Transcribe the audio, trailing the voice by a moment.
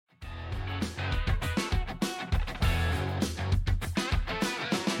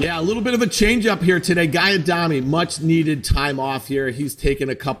Yeah, a little bit of a change up here today. Guy Adami, much needed time off here. He's taken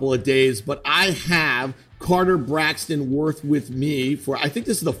a couple of days, but I have Carter Braxton Worth with me for, I think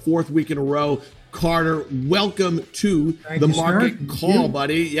this is the fourth week in a row. Carter, welcome to the market call,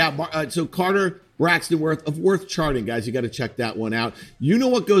 buddy. Yeah, so Carter Braxton Worth of Worth Charting, guys. You got to check that one out. You know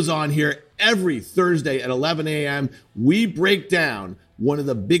what goes on here every Thursday at 11 a.m. We break down one of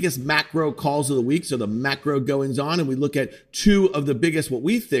the biggest macro calls of the week, so the macro goings on, and we look at two of the biggest, what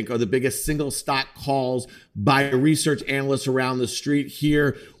we think are the biggest single stock calls by research analysts around the street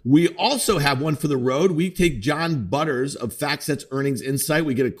here. We also have one for the road. We take John Butters of FactSet's Earnings Insight.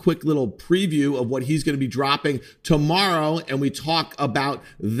 We get a quick little preview of what he's going to be dropping tomorrow, and we talk about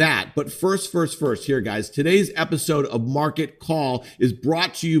that. But first here, guys, today's episode of Market Call is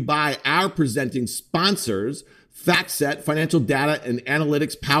brought to you by our presenting sponsors, FactSet, financial data and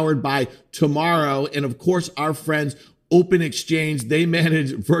analytics powered by Tomorrow, and of course, our friends Open Exchange. They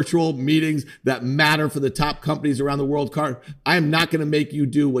manage virtual meetings that matter for the top companies around the world. I am not going to make you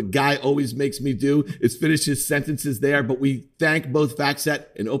do what Guy always makes me do, is finish his sentences there, but we thank both FactSet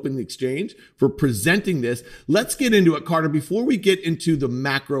and Open Exchange for presenting this. Let's get into it, Carter. Before we get into the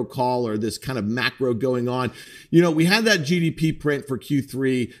macro call or this kind of macro going on, you know, we had that GDP print for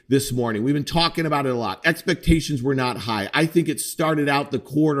Q3 this morning. We've been talking about it a lot. Expectations were not high. I think it started out the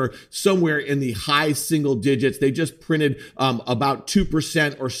quarter somewhere in the high single digits. They just printed about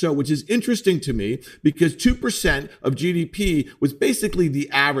 2% or so, which is interesting to me because 2% of GDP was basically the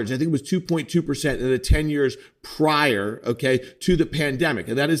average. I think it was 2.2% in the 10 years prior, okay, to the pandemic.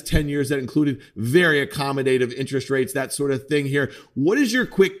 And that is 10 years that included very accommodative interest rates, that sort of thing here. What is your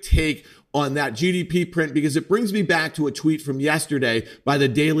quick take on that GDP print? Because it brings me back to a tweet from yesterday by the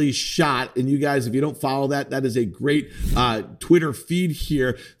Daily Shot. And you guys, if you don't follow that, that is a great Twitter feed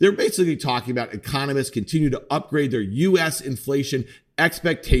here. They're basically talking about economists continue to upgrade their U.S. inflation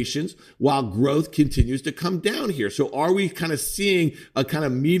expectations while growth continues to come down here. So are we kind of seeing a kind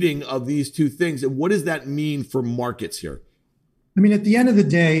of meeting of these two things? And what does that mean for markets here? I mean, at the end of the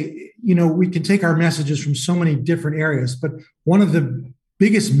day, you know, we can take our messages from so many different areas, but one of the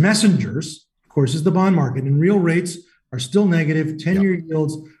biggest messengers, of course, is the bond market, and real rates are still negative. 10-year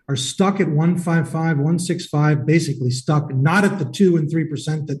yields are stuck at 155, 165, basically stuck, not at the 2 and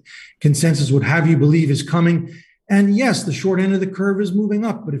 3% that consensus would have you believe is coming. And yes, the short end of the curve is moving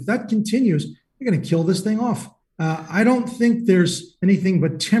up, but if that continues, you're going to kill this thing off. I don't think there's anything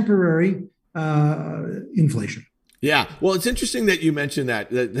but temporary inflation. Yeah, well, it's interesting that you mentioned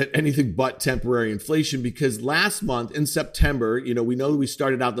that anything but temporary inflation, because last month in September, you know, we know that we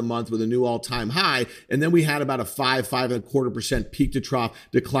started out the month with a new all-time high, and then we had about a 5.25% peak to trough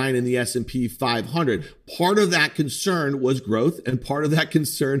decline in the S&P 500. Part of that concern was growth, and part of that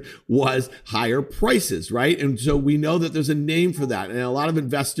concern was higher prices, right? And so we know that there's a name for that, and a lot of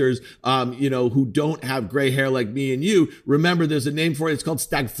investors, you know, who don't have gray hair like me and you, remember there's a name for it. It's called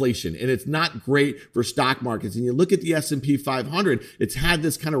stagflation, and it's not great for stock markets. And you look at the S&P 500, it's had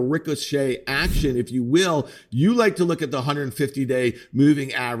this kind of ricochet action, if you will. You like to look at the 150-day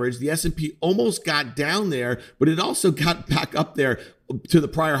moving average. The S&P almost got down there, but it also got back up there to the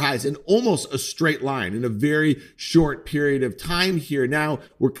prior highs in almost a straight line in a very short period of time here. Now,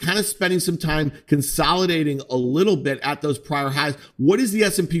 we're kind of spending some time consolidating a little bit at those prior highs. What is the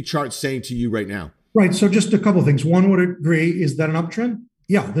S&P chart saying to you right now? Right. So just a couple of things. One would agree, is that an uptrend?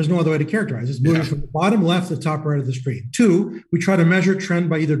 Yeah, there's no other way to characterize it. It's moving from the bottom left to the top right of the screen. Two, we try to measure trend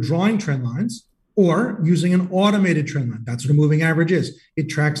by either drawing trend lines or using an automated trend line. That's what a moving average is. It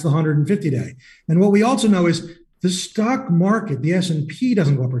tracks the 150-day. And what we also know is the stock market, the S&P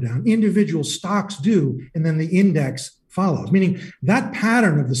doesn't go up or down. Individual stocks do, and then the index follows, meaning that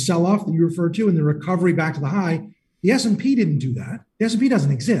pattern of the sell-off that you referred to and the recovery back to the high, the S&P didn't do that. The S&P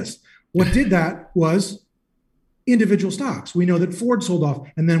doesn't exist. What did that was individual stocks. We know that Ford sold off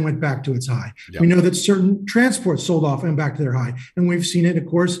and then went back to its high. Yep. We know that certain transports sold off and back to their high. And we've seen it, of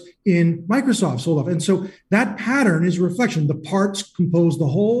course, in Microsoft sold off. And so that pattern is a reflection. The parts compose the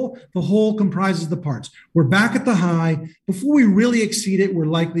whole comprises the parts. We're back at the high. Before we really exceed it, we're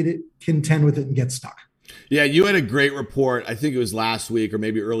likely to contend with it and get stuck. Yeah, you had a great report. I think it was last week or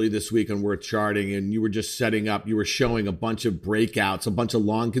maybe early this week on Worth Charting, and you were just setting up, you were showing a bunch of breakouts, a bunch of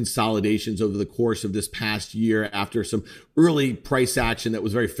long consolidations over the course of this past year after some early price action that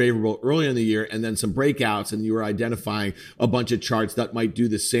was very favorable early in the year, and then some breakouts, and you were identifying a bunch of charts that might do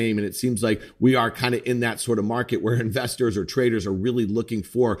the same. And it seems like we are kind of in that sort of market where investors or traders are really looking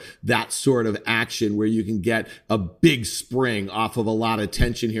for that sort of action where you can get a big spring off of a lot of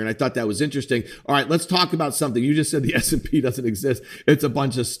tension here. And I thought that was interesting. All right, let's talk talk about something. You just said the S&P doesn't exist. It's a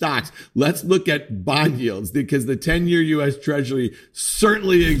bunch of stocks. Let's look at bond yields, because the 10-year U.S. Treasury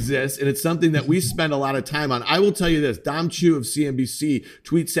certainly exists, and it's something that we spend a lot of time on. I will tell you this. Dom Chu of CNBC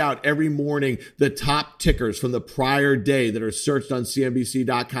tweets out every morning the top tickers from the prior day that are searched on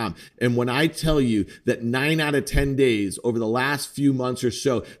CNBC.com. And when I tell you that 9 out of 10 days over the last few months or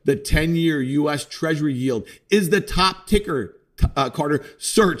so, the 10-year U.S. Treasury yield is the top ticker, Carter,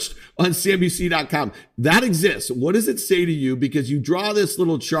 searched on CNBC.com. That exists. What does it say to you? Because you draw this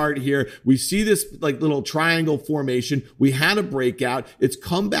little chart here. We see this like little triangle formation. We had a breakout. It's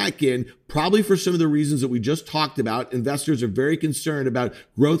come back in, probably for some of the reasons that we just talked about. Investors are very concerned about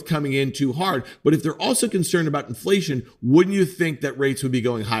growth coming in too hard. But if they're also concerned about inflation, wouldn't you think that rates would be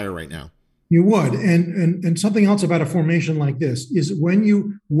going higher right now? You would. And something else about a formation like this is when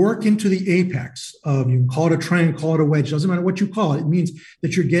you work into the apex of, you can call it a trend, call it a wedge, doesn't matter what you call it. It means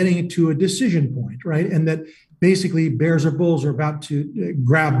that you're getting to a decision point, right? And that basically bears or bulls are about to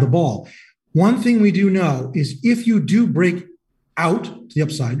grab the ball. One thing we do know is if you do break out to the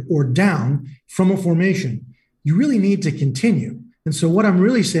upside or down from a formation, you really need to continue. And so what I'm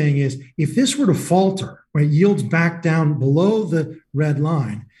really saying is if this were to falter, right, yields back down below the red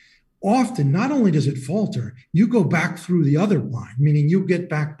line, often, not only does it falter, you go back through the other line, meaning you get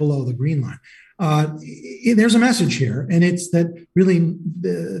back below the green line. There's a message here, and it's that really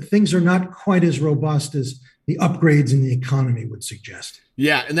things are not quite as robust as the upgrades in the economy would suggest.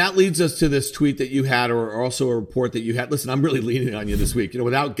 Yeah, and that leads us to this tweet that you had, or also a report that you had. Listen, I'm really leaning on you this week.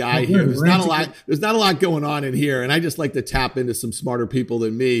 Without Guy here, there's not a lot going on in here, and I just like to tap into some smarter people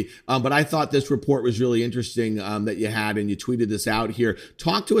than me. But I thought this report was really interesting that you had, and you tweeted this out here.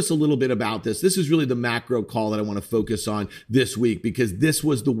 Talk to us a little bit about this. This is really the macro call that I want to focus on this week, because this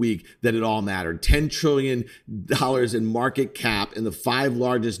was the week that it all mattered. $10 trillion in market cap in the 5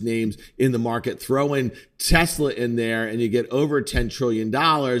 largest names in the market. Throw in Tesla in there, and you get over $10 trillion.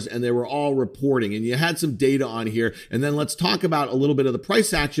 And they were all reporting, and you had some data on here. And then let's talk about a little bit of the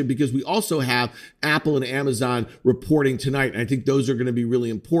price action, because we also have Apple and Amazon reporting tonight. And I think those are going to be really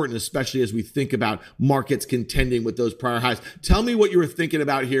important, especially as we think about markets contending with those prior highs. Tell me what you were thinking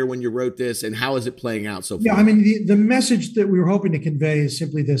about here when you wrote this, and how is it playing out so far? Yeah, I mean, the message that we were hoping to convey is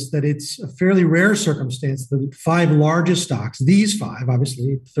simply this, that it's a fairly rare circumstance. The 5 largest stocks, these 5,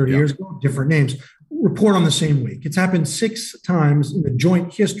 obviously 30 years ago, different names, report on the same week. It's happened 6 times in the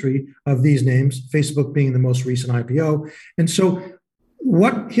joint history of these names, Facebook being the most recent IPO. And so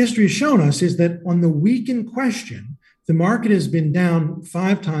what history has shown us is that on the week in question, the market has been down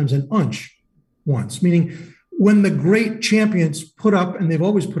 5 times and once, meaning when the great champions put up, and they've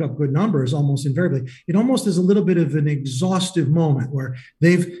always put up good numbers almost invariably, it almost is a little bit of an exhaustive moment where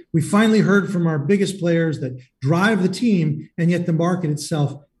we finally heard from our biggest players that drive the team, and yet the market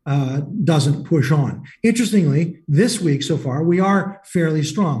itself doesn't push on. Interestingly, this week so far, we are fairly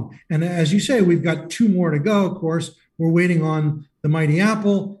strong. And as you say, we've got 2 more to go. Of course, we're waiting on the mighty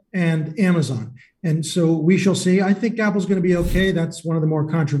Apple and Amazon. And so we shall see. I think Apple's going to be okay. That's one of the more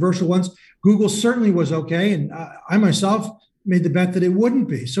controversial ones. Google certainly was okay. And I myself made the bet that it wouldn't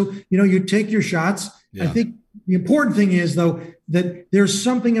be. So, you take your shots. Yeah. I think the important thing is, though, that there's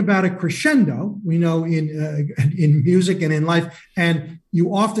something about a crescendo, we know in music and in life, and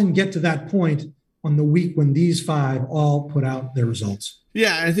you often get to that point on the week when these 5 all put out their results.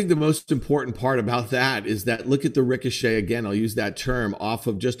 Yeah, I think the most important part about that is that look at the ricochet again. I'll use that term off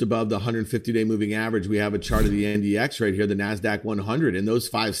of just above the 150-day moving average. We have a chart of the NDX right here, the NASDAQ 100, and those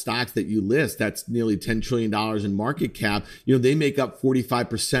 5 stocks that you list, that's nearly $10 trillion in market cap. They make up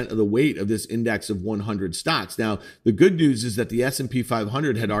 45% of the weight of this index of 100 stocks. Now, the good news is that the S&P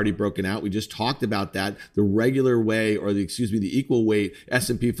 500 had already broken out. We just talked about that. The regular way, or the equal weight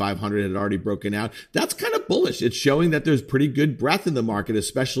S&P 500 had already broken out. That's kind of bullish. It's showing that there's pretty good breadth in the market,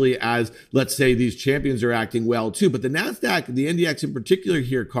 especially as, let's say, these champions are acting well too. But the NASDAQ, the NDX in particular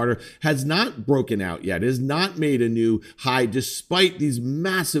here, Carter, has not broken out yet, has not made a new high, despite these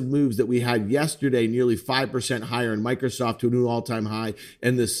massive moves that we had yesterday, nearly 5% higher in Microsoft to a new all-time high,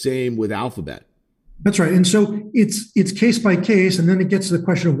 and the same with Alphabet. That's right. And so it's case by case, and then it gets to the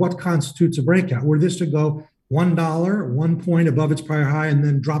question of what constitutes a breakout. Were this to go $1, 1 point above its prior high, and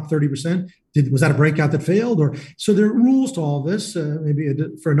then drop 30%? Was that a breakout that failed? So there are rules to all this, maybe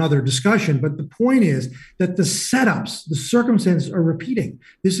for another discussion. But the point is that the setups, the circumstances are repeating.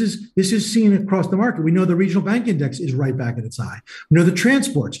 This is seen across the market. We know the regional bank index is right back at its high. We know the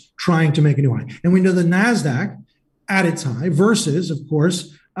transports trying to make a new high, and we know the NASDAQ at its high versus, of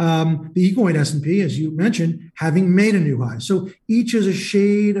course, the equal weight S&P, as you mentioned, having made a new high. So each is a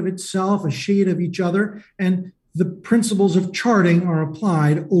shade of itself, a shade of each other, and the principles of charting are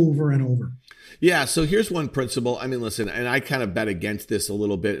applied over and over. Yeah, so here's one principle. I mean, listen, and I kind of bet against this a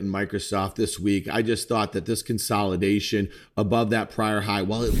little bit in Microsoft this week. I just thought that this consolidation above that prior high,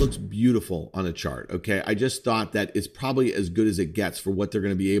 while it looks beautiful on a chart, okay, I just thought that it's probably as good as it gets for what they're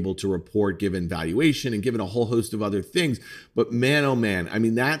going to be able to report given valuation and given a whole host of other things. But man, oh man, I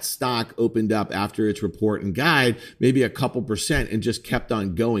mean, that stock opened up after its report and guide, maybe a couple percent, and just kept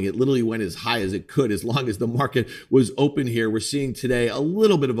on going. It literally went as high as it could as long as the market was open here. We're seeing today a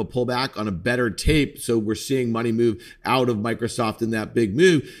little bit of a pullback on a better tape. So we're seeing money move out of Microsoft in that big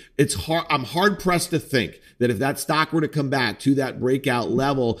move. It's hard. I'm hard pressed to think that if that stock were to come back to that breakout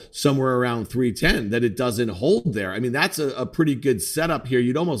level somewhere around 310, that it doesn't hold there. I mean, that's a pretty good setup here.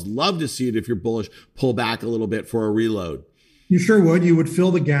 You'd almost love to see it if you're bullish, pull back a little bit for a reload. You sure would. You would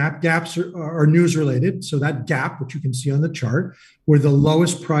fill the gap. Gaps are news related. So that gap, which you can see on the chart, where the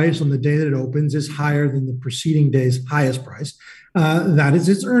lowest price on the day that it opens is higher than the preceding day's highest price, that is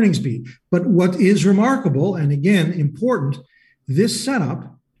its earnings beat. But what is remarkable, and again, important, this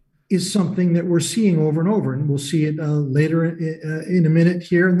setup is something that we're seeing over and over, and we'll see it later in a minute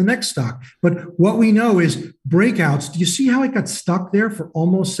here in the next stock. But what we know is breakouts. Do you see how it got stuck there for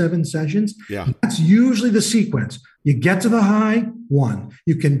almost 7 sessions? Yeah. That's usually the sequence. You get to the high, 1.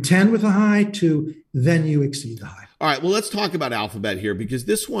 You contend with the high, 2. Then you exceed the high. All right, well, let's talk about Alphabet here, because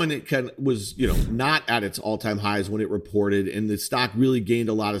this one was not at its all-time highs when it reported, and the stock really gained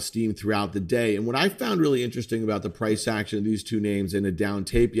a lot of steam throughout the day. And what I found really interesting about the price action of these two names in a down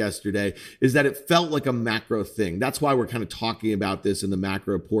tape yesterday is that it felt like a macro thing. That's why we're kind of talking about this in the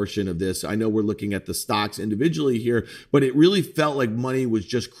macro portion of this. I know we're looking at the stocks individually here, but it really felt like money was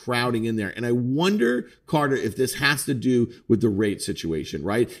just crowding in there. And I wonder, Carter, if this has to do with the rate situation,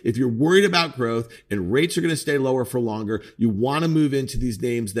 right? If you're worried about growth and rates are going to stay lower for longer, you want to move into these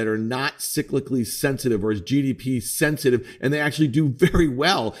names that are not cyclically sensitive or as GDP sensitive, and they actually do very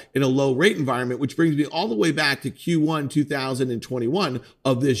well in a low rate environment, which brings me all the way back to Q1 2021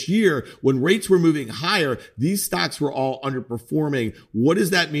 of this year. When rates were moving higher, these stocks were all underperforming. What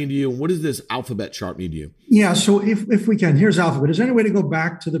does that mean to you? And what does this Alphabet chart mean to you? Yeah, so if we can, here's Alphabet. Is there any way to go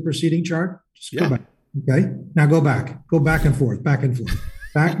back to the preceding chart? Just go back. Okay, now go back and forth, back and forth.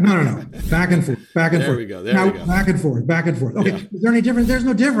 No. Back and forth, back and forth. There we go. Back and forth, back and forth. Okay, yeah. Is there any difference? There's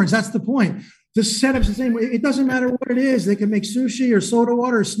no difference. That's the point. The setup's the same way. It doesn't matter what it is. They can make sushi or soda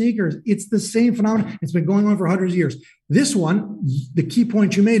water or sneakers. It's the same phenomenon. It's been going on for hundreds of years. This one, the key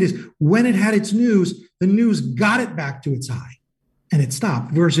point you made is when it had its news, the news got it back to its high and it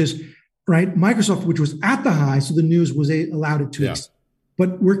stopped versus, right, Microsoft, which was at the high, so the news was allowed it to extend.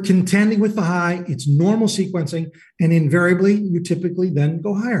 But we're contending with the high. It's normal sequencing. And invariably, you typically then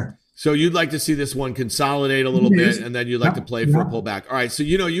go higher. So you'd like to see this one consolidate a little bit, and then you'd like to play for a pullback. All right. So,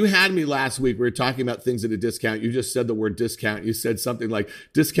 you had me last week. We were talking about things at a discount. You just said the word discount. You said something like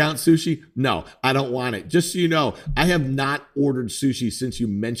discount sushi. No, I don't want it. Just so you know, I have not ordered sushi since you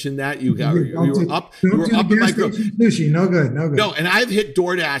mentioned that. You were up in my group. Sushi, no good. No, and I've hit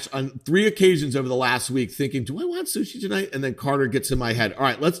DoorDash on 3 occasions over the last week thinking, do I want sushi tonight? And then Carter gets in my head. All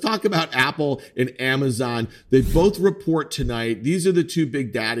right, let's talk about Apple and Amazon. They both report tonight. These are the two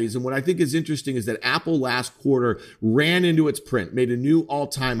big daddies. And what I think is interesting is that Apple last quarter ran into its print, made a new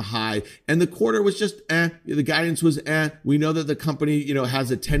all-time high, and the quarter was just the guidance was We know that the company,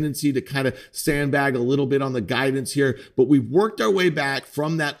 has a tendency to kind of sandbag a little bit on the guidance here, but we've worked our way back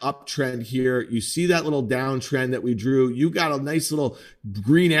from that uptrend here. You see that little downtrend that we drew. You got a nice little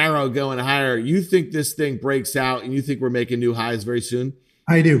green arrow going higher. You think this thing breaks out, and you think we're making new highs very soon?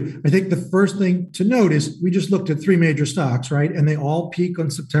 I do. I think the first thing to note is we just looked at 3 major stocks, right? And they all peak on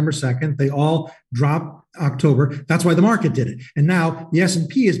September 2nd. They all drop October. That's why the market did it. And now the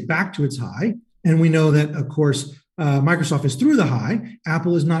S&P is back to its high. And we know that, of course, Microsoft is through the high.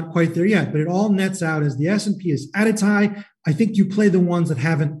 Apple is not quite there yet, but it all nets out as the S&P is at its high. I think you play the ones that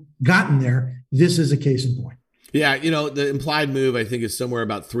haven't gotten there. This is a case in point. Yeah, the implied move, I think, is somewhere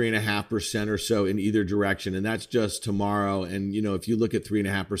about 3.5% or so in either direction. And that's just tomorrow. And, if you look at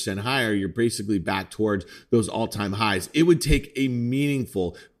 3.5% higher, you're basically back towards those all-time highs. It would take a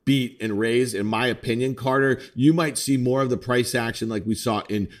meaningful beat and raise, in my opinion, Carter. You might see more of the price action like we saw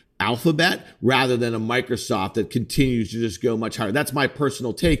in Alphabet rather than a Microsoft that continues to just go much higher. That's my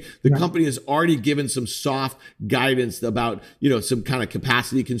personal take. The company has already given some soft guidance about, some kind of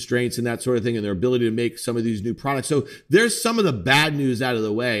capacity constraints and that sort of thing, and their ability to make some of these new products. So there's some of the bad news out of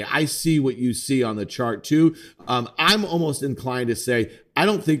the way. I see what you see on the chart too. I'm almost inclined to say, I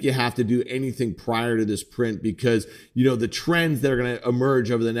don't think you have to do anything prior to this print because, the trends that are going to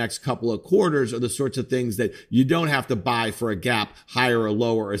emerge over the next couple of quarters are the sorts of things that you don't have to buy for a gap higher or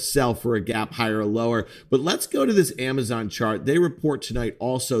lower or sell for a gap higher or lower. But let's go to this Amazon chart. They report tonight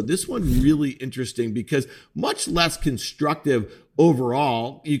also. This one really interesting because much less constructive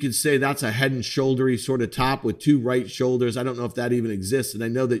overall. You could say that's a head and shouldery sort of top with two right shoulders. I don't know if that even exists. And I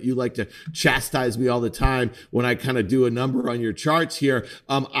know that you like to chastise me all the time when I kind of do a number on your charts here.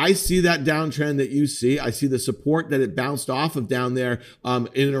 I see that downtrend that you see. I see the support that it bounced off of down there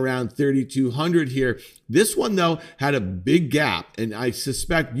in and around 3,200 here. This one, though, had a big gap, and I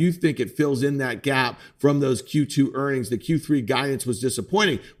suspect you think it fills in that gap from those Q2 earnings. The Q3 guidance was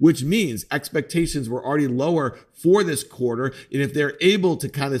disappointing, which means expectations were already lower for this quarter. And if they're able to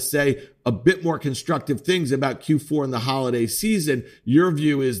kind of say a bit more constructive things about Q4 and the holiday season, your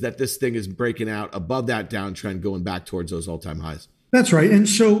view is that this thing is breaking out above that downtrend, going back towards those all-time highs. That's right. And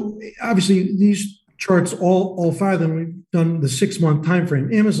so obviously these charts, all five of them, we've done the 6-month time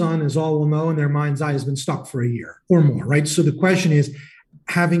frame. Amazon, as all will know in their mind's eye, has been stuck for a year or more, right? So the question is,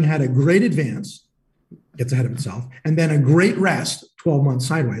 having had a great advance, gets ahead of itself, and then a great rest, 12 months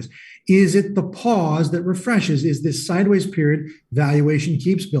sideways, is it the pause that refreshes? Is this sideways period, valuation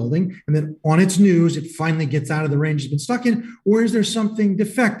keeps building, and then on its news, it finally gets out of the range it's been stuck in? Or is there something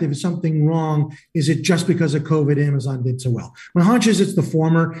defective, something wrong? Is it just because of COVID, Amazon did so well? My hunch is it's the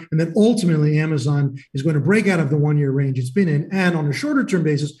former, and then ultimately Amazon is going to break out of the 1-year range it's been in, and on a shorter term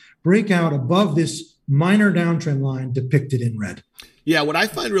basis, break out above this minor downtrend line depicted in red. Yeah, what I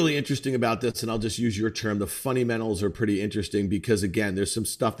find really interesting about this, and I'll just use your term, the fundamentals are pretty interesting because, again, there's some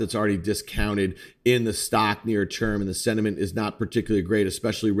stuff that's already discounted in the stock near term, and the sentiment is not particularly great,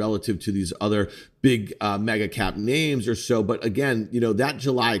 especially relative to these other big mega cap names or so. But again, that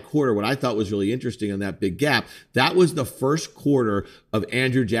July quarter, what I thought was really interesting on that big gap, that was the first quarter of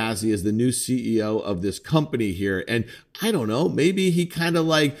Andrew Jassy as the new CEO of this company here. And I don't know, maybe he kind of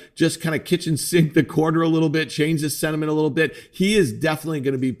just kitchen sink the quarter a little bit, change his sentiment a little bit. He is definitely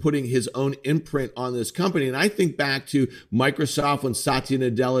going to be putting his own imprint on this company. And I think back to Microsoft when Satya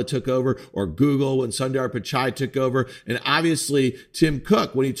Nadella took over, or Google when Sundar Pichai took over, and obviously Tim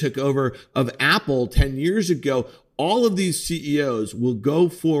Cook when he took over of Apple 10 years ago. All of these CEOs will go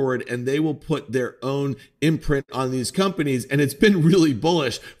forward and they will put their own imprint on these companies. And it's been really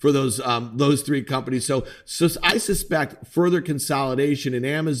bullish for those three companies. So I suspect further consolidation in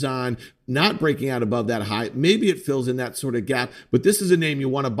Amazon, not breaking out above that high. Maybe it fills in that sort of gap, but this is a name you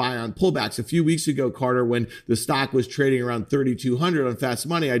want to buy on pullbacks. A few weeks ago, Carter, when the stock was trading around 3,200 on Fast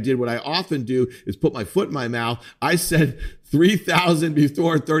Money, I did what I often do, is put my foot in my mouth. I said 3,000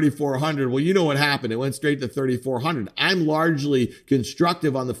 before 3,400. Well, you know what happened. It went straight to 3,400. I'm largely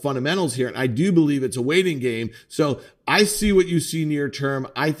constructive on the fundamentals here, and I do believe it's a waiting game. So I see what you see near term.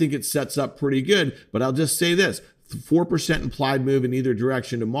 I think it sets up pretty good, but I'll just say this. 4% implied move in either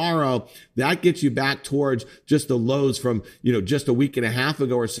direction tomorrow, that gets you back towards just the lows from, just a week and a half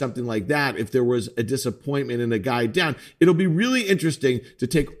ago or something like that. If there was a disappointment and a guide down, it'll be really interesting to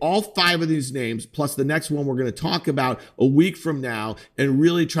take all 5 of these names plus the next one we're going to talk about a week from now and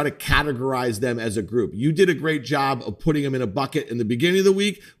really try to categorize them as a group. You did a great job of putting them in a bucket in the beginning of the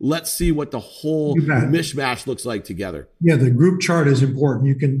week. Let's see what the whole mishmash looks like together. Yeah, the group chart is important.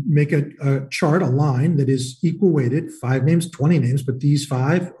 You can make a chart, a line that is equal weighted, 5 names, 20 names, but these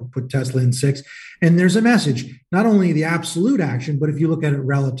 5, I'll put Tesla in 6. And there's a message, not only the absolute action, but if you look at it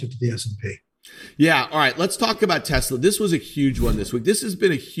relative to the S&P. Yeah. All right. Let's talk about Tesla. This was a huge one this week. This has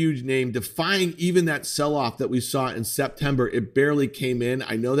been a huge name, defying even that sell-off that we saw in September. It barely came in.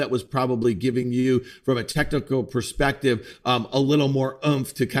 I know that was probably giving you, from a technical perspective, a little more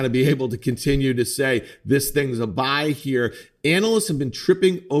oomph to kind of be able to continue to say this thing's a buy here. Analysts have been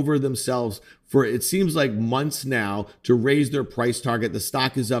tripping over themselves for, it seems like, months now to raise their price target. The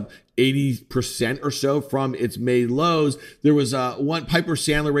stock is up 80% or so from its May lows. There was one, Piper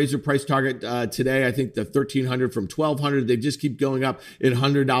Sandler raised their price target today, I think the 1,300 from 1,200. They just keep going up in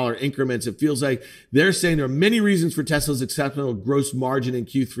 $100 increments. It feels like they're saying there are many reasons for Tesla's exceptional gross margin in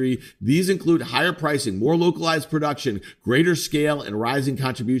Q3. These include higher pricing, more localized production, greater scale, and rising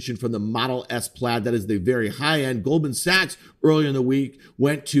contribution from the Model S Plaid. That is the very high end. Goldman Sachs earlier in the week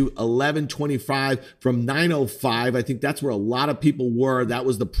went to 1125 from 905. I think that's where a lot of people were. That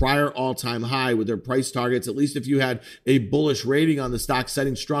was the prior all-time high with their price targets. At least if you had a bullish rating on the stock,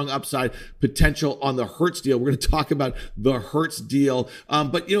 setting strong upside potential on the Hertz deal. We're going to talk about the Hertz deal.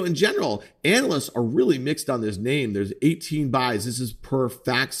 But in general, analysts are really mixed on this name. There's 18 buys. This is per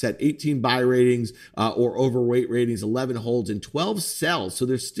FactSet, 18 buy ratings or overweight ratings, 11 holds, and 12 sells. So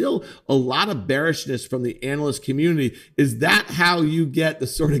there's still a lot of bearishness from the analyst community. Is that how you get the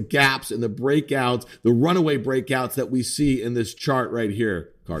sort of gaps and the breakouts, the runaway breakouts that we see in this chart right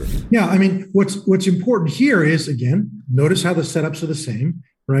here, Carter? Yeah, I mean, what's important here is, again, notice how the setups are the same,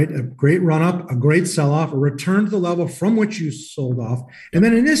 right? A great run up, a great sell off, a return to the level from which you sold off. And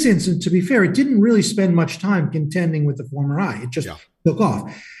then in this instance, to be fair, it didn't really spend much time contending with the former high. It just took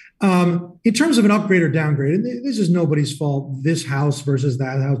off. In terms of an upgrade or downgrade, and this is nobody's fault, this house versus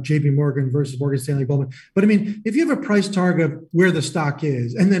that house, JP Morgan versus Morgan Stanley Goldman. But I mean, if you have a price target of where the stock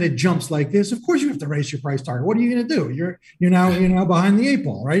is and then it jumps like this, of course you have to raise your price target. What are you going to do? You're now behind the eight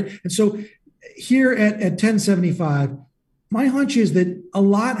ball, right? And so here at 1075, my hunch is that a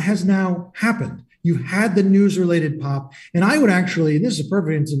lot has now happened. You had the news-related pop, and I would actually, and this is a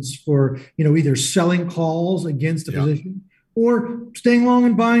perfect instance for either selling calls against a position, or staying long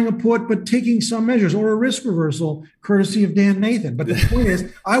and buying a put, but taking some measures, or a risk reversal, courtesy of Dan Nathan. But the point is,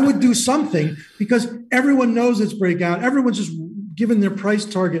 I would do something because everyone knows it's breakout. Everyone's just given their price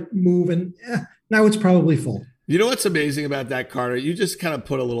target move, and now it's probably full. You know what's amazing about that, Carter? You just kind of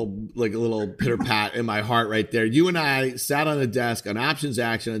put a little pitter pat in my heart right there. You and I sat on a desk on Options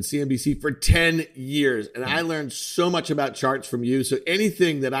Action on CNBC for 10 years, and I learned so much about charts from you. So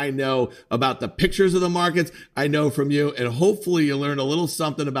anything that I know about the pictures of the markets, I know from you, and hopefully you learned a little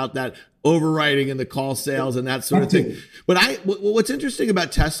something about that overwriting and the call sales and that sort of thing. But what's interesting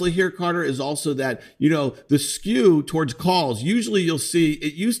about Tesla here, Carter, is also that, the skew towards calls. Usually you'll see,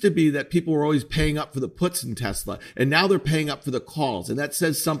 it used to be that people were always paying up for the puts in Tesla, and now they're paying up for the calls. And that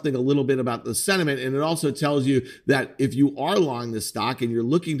says something a little bit about the sentiment. And it also tells you that if you are long the stock and you're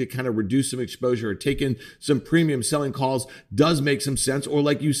looking to kind of reduce some exposure or take in some premium, selling calls does make some sense. Or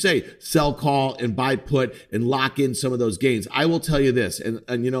like you say, sell call and buy put and lock in some of those gains. I will tell you this, and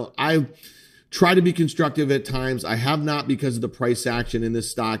I try to be constructive at times. I have not, because of the price action in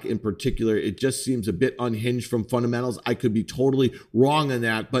this stock in particular. It just seems a bit unhinged from fundamentals. I could be totally wrong on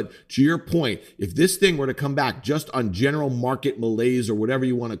that. But to your point, if this thing were to come back just on general market malaise or whatever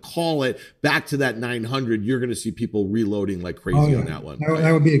you want to call it, back to that 900, you're going to see people reloading like crazy on that one.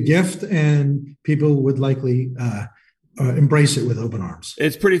 That would be a gift, and people would likely embrace it with open arms.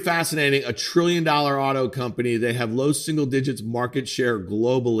 It's pretty fascinating. $1 trillion auto company. They have low single digits market share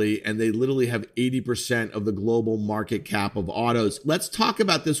globally, and they literally have 80% of the global market cap of autos. Let's talk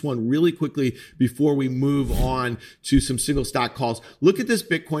about this one really quickly before we move on to some single stock calls. Look at this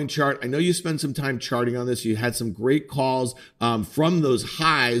Bitcoin chart. I know you spent some time charting on this. You had some great calls from those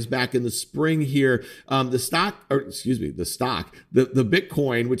highs back in the spring here. The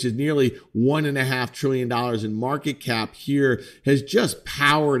Bitcoin, which is nearly $1.5 trillion in market cap here, has just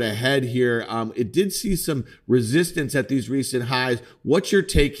powered ahead here. It did see some resistance at these recent highs. What's your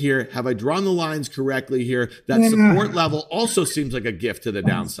take here? Have I drawn the lines correctly here? That support level also seems like a gift to the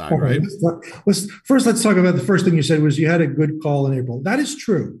downside, right? Let's talk about the first thing you said was you had a good call in April. That is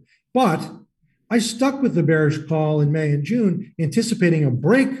true. But I stuck with the bearish call in May and June, anticipating a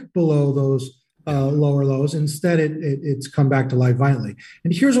break below those lower lows. Instead, it's come back to life violently.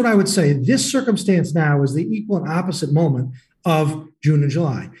 And here's what I would say. This circumstance now is the equal and opposite moment of June and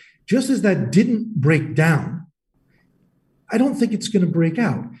July. Just as that didn't break down, I don't think it's going to break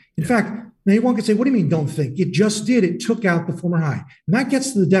out. In fact, now one could say, what do you mean don't think? It just did. It took out the former high. And that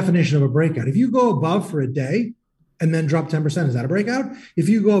gets to the definition of a breakout. If you go above for a day and then drop 10%, is that a breakout? If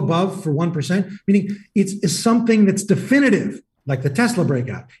you go above for 1%, meaning it's something that's definitive, like the Tesla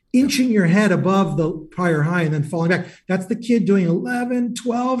breakout, inching your head above the prior high and then falling back. That's the kid doing 11,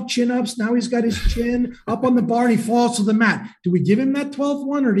 12 chin-ups. Now he's got his chin up on the bar and he falls to the mat. Do we give him that 12th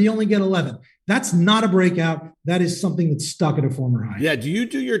one, or do you only get 11? That's not a breakout. That is something that's stuck at a former high. Yeah. Do you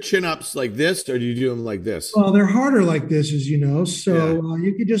do your chin-ups like this, or do you do them like this? Well, they're harder like this, as you know. So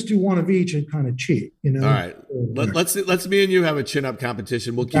you could just do one of each and kind of cheat. All right. Let's me and you have a chin-up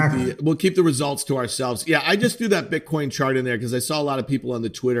competition. We'll keep the results to ourselves. Yeah, I just threw that Bitcoin chart in there because I saw a lot of people on the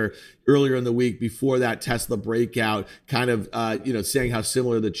Twitter earlier in the week before that Tesla breakout, kind of saying how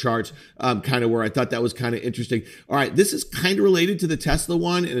similar the charts kind of were. I thought that was kind of interesting. All right, this is kind of related to the Tesla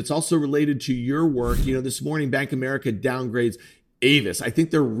one, and it's also related to your work. This morning Bank of America downgrades Avis. I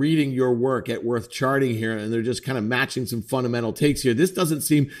think they're reading your work at Worth Charting here, and they're just kind of matching some fundamental takes here. This doesn't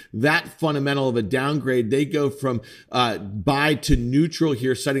seem that fundamental of a downgrade. They go from buy to neutral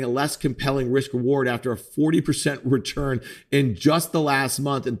here, citing a less compelling risk reward after a 40% return in just the last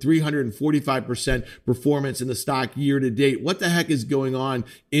month and 345% performance in the stock year to date. What the heck is going on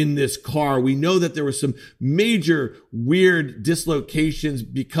in this car? We know that there was some major weird dislocations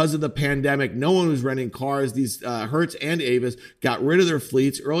because of the pandemic. No one was renting cars. These Hertz and Avis got rid of their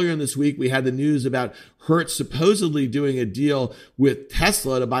fleets. Earlier in this week, we had the news about Hertz supposedly doing a deal with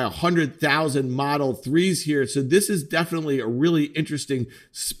Tesla to buy 100,000 Model 3s here. So this is definitely a really interesting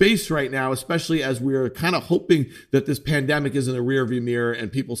space right now, especially as we're kind of hoping that this pandemic is in the rearview mirror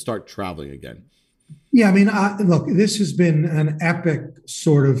and people start traveling again. Yeah, I mean, look, this has been an epic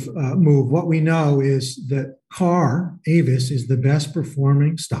sort of move. What we know is that Avis is the best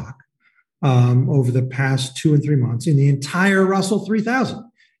performing stock over the past 2 and 3 months in the entire Russell 3000.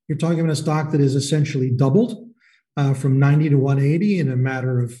 You're talking about a stock that has essentially doubled from 90 to 180 in a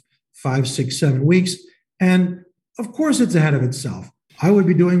matter of 5, 6, 7 weeks. And of course, it's ahead of itself. I would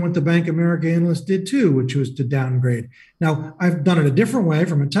be doing what the Bank of America analyst did too, which was to downgrade. Now, I've done it a different way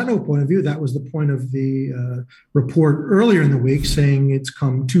from a technical point of view. That was the point of the report earlier in the week, saying it's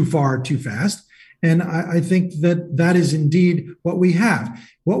come too far, too fast. And I think that is indeed what we have.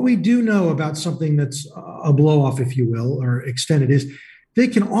 What we do know about something that's a blow-off, if you will, or extended is they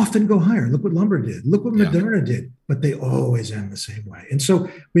can often go higher. Look what lumber did. Look what Moderna did. But they always end the same way. And so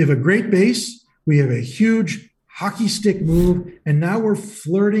we have a great base. We have a huge hockey stick move. And now we're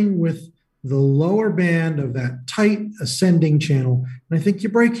flirting with the lower band of that tight ascending channel. And I think you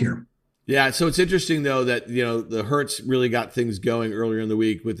break here. Yeah, so it's interesting, though, that, the Hertz really got things going earlier in the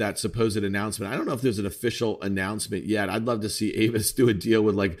week with that supposed announcement. I don't know if there's an official announcement yet. I'd love to see Avis do a deal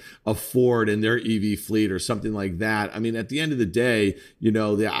with like a Ford and their EV fleet or something like that. I mean, at the end of the day,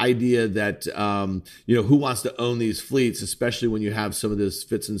 the idea that, who wants to own these fleets, especially when you have some of this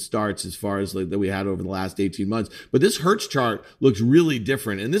fits and starts as far as that we had over the last 18 months. But this Hertz chart looks really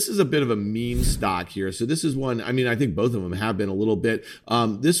different. And this is a bit of a meme stock here. So this is one, I think both of them have been a little bit.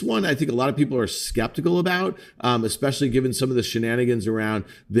 This one, I think a lot of people are skeptical about, especially given some of the shenanigans around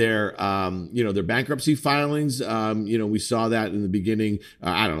their bankruptcy filings. We saw that in the beginning,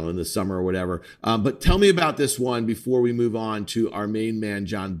 in the summer or whatever. But tell me about this one before we move on to our main man,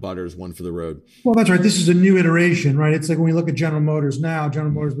 John Butters, one for the road. Well, that's right. This is a new iteration, right? It's like when we look at General Motors now,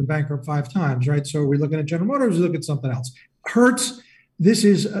 General Motors has been bankrupt 5 times, right? So we're looking at General Motors, we look at something else. Hertz, this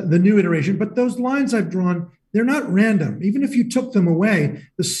is the new iteration, but those lines I've drawn, they're not random. Even if you took them away,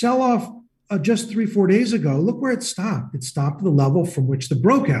 the sell-off just 3-4 days ago, look where it stopped. It stopped at the level from which the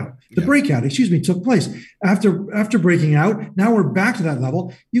breakout took place. After breaking out, now we're back to that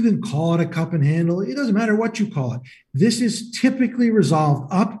level. You can call it a cup and handle. It doesn't matter what you call it. This is typically resolved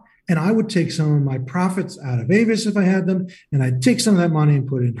up. And I would take some of my profits out of Avis if I had them, and I'd take some of that money and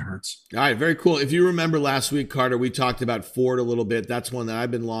put it into Hertz. All right, very cool. If you remember last week, Carter, we talked about Ford a little bit. That's one that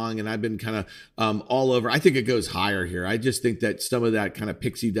I've been long, and I've been kind of all over. I think it goes higher here. I just think that some of that kind of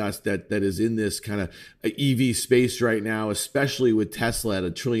pixie dust that is in this kind of EV space right now, especially with Tesla at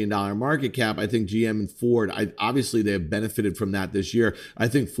 $1 trillion market cap, I think GM and Ford, obviously they have benefited from that this year. I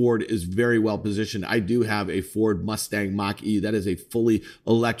think Ford is very well positioned. I do have a Ford Mustang Mach-E. That is a fully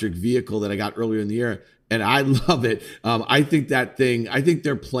electric vehicle that I got earlier in the year, and I love it. I think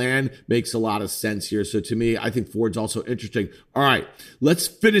their plan makes a lot of sense here. So to me, I think Ford's also interesting. All right, let's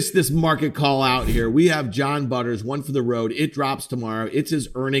finish this market call out here. We have John Butters, one for the road. It drops tomorrow. It's his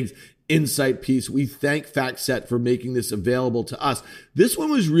earnings insight piece. We thank FactSet for making this available to us. This one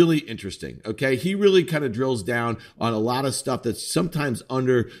was really interesting. Okay. He really kind of drills down on a lot of stuff that's sometimes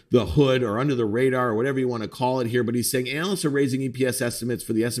under the hood or under the radar or whatever you want to call it here. But he's saying analysts are raising EPS estimates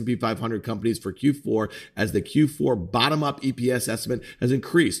for the S&P 500 companies for Q4 as the Q4 bottom-up EPS estimate has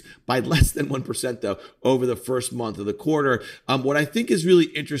increased by less than 1% though over the first month of the quarter. What I think is really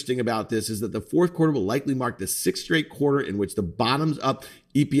interesting about this is that the fourth quarter will likely mark the 6th straight quarter in which the bottoms-up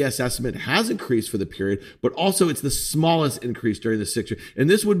EPS estimate has increased for the period, but also it's the smallest increase during the 6 year. And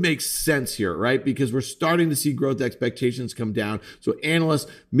this would make sense here, right? Because we're starting to see growth expectations come down. So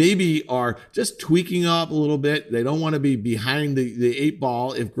analysts maybe are just tweaking up a little bit. They don't want to be behind the 8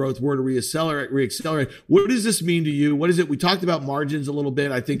 ball if growth were to reaccelerate. What does this mean to you? What is it? We talked about margins a little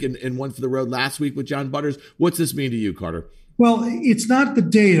bit, I think, in one for the road last week with John Butters. What's this mean to you, Carter? Well, it's not the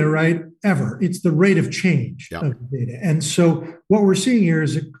data, right? Ever. It's the rate of change of the data. And so what we're seeing here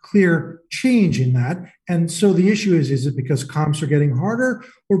is a clear change in that. And so the issue is it because comps are getting harder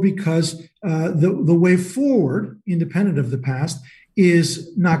or because the way forward, independent of the past,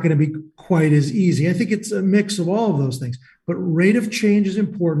 is not going to be quite as easy. I think it's a mix of all of those things. But rate of change is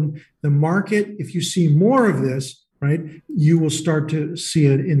important. The market, if you see more of this, right, you will start to see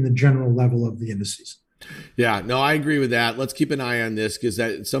it in the general level of the indices. Yeah, no, I agree with that. Let's keep an eye on this because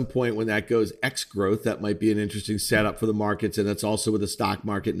at some point when that goes X growth, that might be an interesting setup for the markets. And that's also with the stock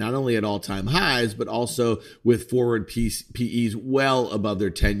market, not only at all-time highs, but also with forward PEs well above their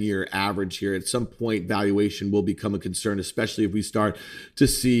 10-year average here. At some point, valuation will become a concern, especially if we start to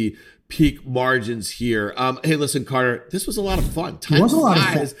see peak margins here. Hey, listen, Carter, this was a lot of fun. Time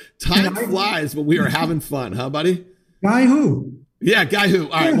flies, but we are having fun, huh, buddy? Guy who? Yeah, Guy who.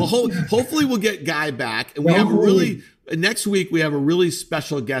 All right. Well, hopefully we'll get Guy back. And we have next week, we have a really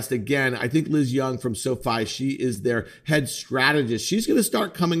special guest again. I think Liz Young from SoFi, she is their head strategist. She's going to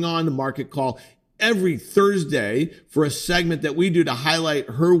start coming on the Market Call every Thursday for a segment that we do to highlight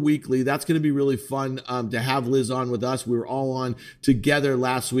her weekly. That's going to be really fun to have Liz on with us. We were all on together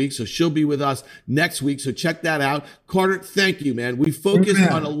last week, so she'll be with us next week. So check that out. Carter, thank you, man. We focused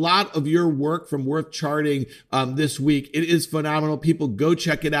on a lot of your work from Worth Charting this week. It is phenomenal. People, go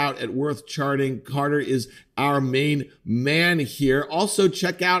check it out at Worth Charting. Carter is our main man here. Also,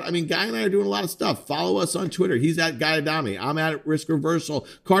 check out, Guy and I are doing a lot of stuff. Follow us on Twitter. He's at Guy Adami. I'm at Risk Reversal.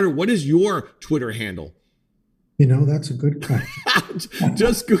 Carter, what is your Twitter handle? That's a good question.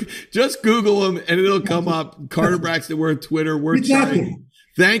 just Google him and it'll come up. Carter Braxton, we're at Twitter. We're Charting.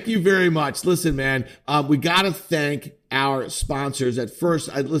 Thank you very much. Listen, man, we got to thank our sponsors. At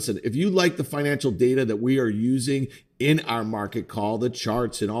first, listen, if you like the financial data that we are using in our market call, the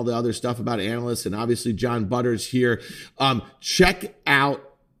charts and all the other stuff about analysts, and obviously John Butters here, check out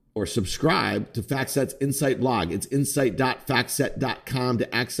or subscribe to FactSet's Insight blog. It's insight.factset.com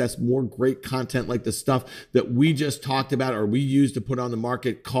to access more great content like the stuff that we just talked about or we use to put on the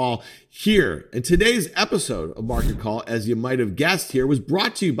market call here. And today's episode of Market Call, as you might have guessed here, was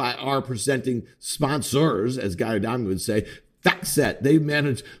brought to you by our presenting sponsors, as Guy Adami would say, FactSet.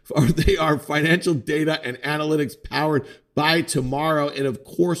 They are financial data and analytics powered by tomorrow. And of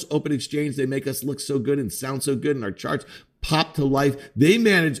course, Open Exchange, they make us look so good and sound so good in our charts. Pop to life. They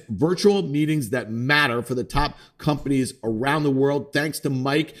manage virtual meetings that matter for the top companies around the world. Thanks to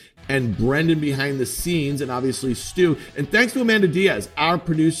Mike and Brendan behind the scenes, and obviously Stu. And thanks to Amanda Diaz, our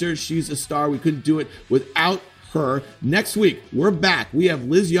producer. She's a star. We couldn't do it without her. Next week, we're back. We have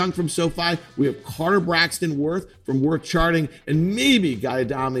Liz Young from SoFi. We have Carter Braxton Worth from Worth Charting. And maybe Guy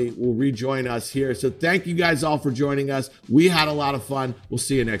Adami will rejoin us here. So thank you guys all for joining us. We had a lot of fun. We'll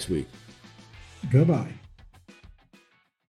see you next week. Goodbye.